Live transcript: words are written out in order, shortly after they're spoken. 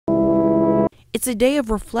It's a day of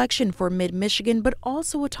reflection for Mid-Michigan, but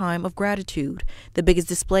also a time of gratitude. The biggest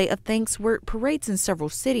display of thanks were parades in several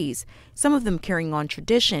cities, some of them carrying on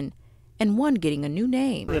tradition, and one getting a new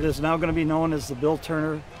name. It is now going to be known as the Bill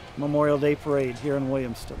Turner Memorial Day Parade here in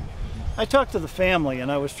Williamston. I talked to the family and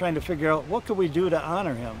I was trying to figure out what could we do to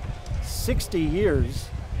honor him. 60 years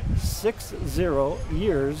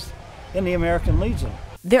in the American Legion.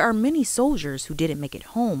 There are many soldiers who didn't make it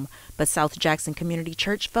home, but South Jackson Community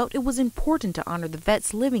Church felt it was important to honor the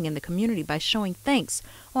vets living in the community by showing thanks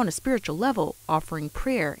on a spiritual level, offering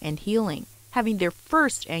prayer and healing, having their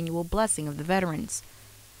first annual blessing of the veterans.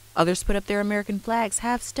 Others put up their American flags,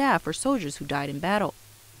 half-staff, for soldiers who died in battle.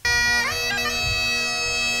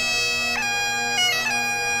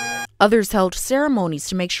 Others held ceremonies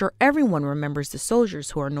to make sure everyone remembers the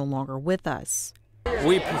soldiers who are no longer with us.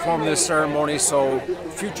 We perform this ceremony so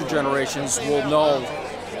future generations will know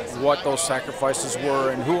what those sacrifices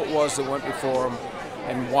were and who it was that went before them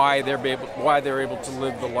and why they're able to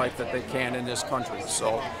live the life that they can in this country.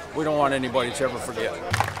 So we don't want anybody to ever forget.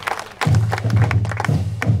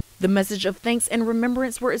 The message of thanks and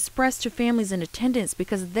remembrance were expressed to families in attendance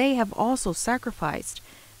because they have also sacrificed.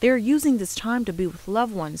 They are using this time to be with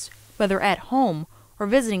loved ones, whether at home or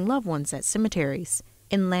visiting loved ones at cemeteries.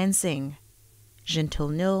 In Lansing,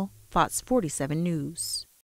 Gentil Nil, Fox 47 News.